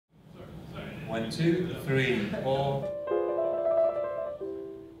1, 2, 3, 4.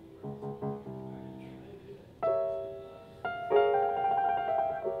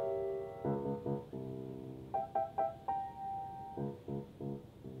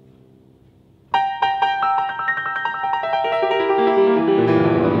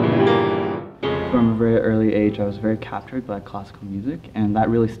 From a very early age, I was very captured by classical music, and that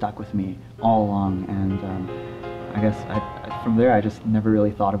really stuck with me all along. And I guess from there, I just never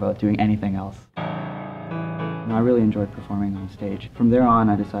really thought about doing anything else. I really enjoyed performing on stage. From there on,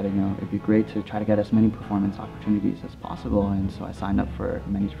 I decided, it'd be great to try to get as many performance opportunities as possible, and so I signed up for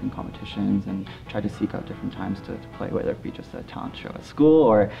many different competitions and tried to seek out different times to play, whether it be just a talent show at school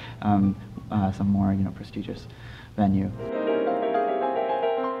or some more, prestigious venue.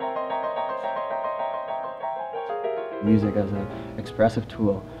 Music as an expressive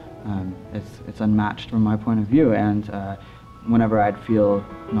tool, it's unmatched from my point of view, and whenever I'd feel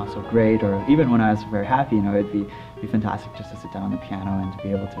not so great, or even when I was very happy, it'd be fantastic just to sit down on the piano and to be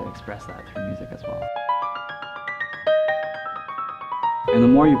able to express that through music as well. And the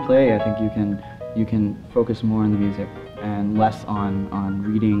more you play, I think you can focus more on the music and less on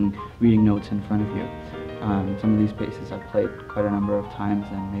reading notes in front of you. Some of these pieces I've played quite a number of times,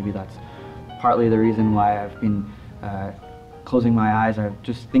 and maybe that's partly the reason why I've been closing my eyes, or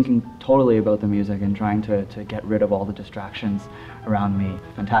just thinking totally about the music and trying to get rid of all the distractions around me.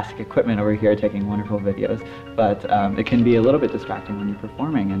 Fantastic equipment over here taking wonderful videos, but it can be a little bit distracting when you're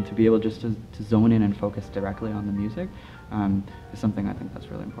performing, and to be able just to zone in and focus directly on the music is something I think that's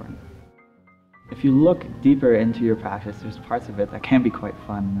really important. If you look deeper into your practice, there's parts of it that can be quite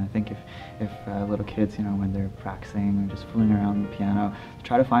fun. And I think if little kids, when they're practicing or just fooling around the piano,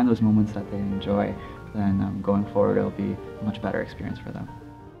 try to find those moments that they enjoy, then going forward it'll be a much better experience for them.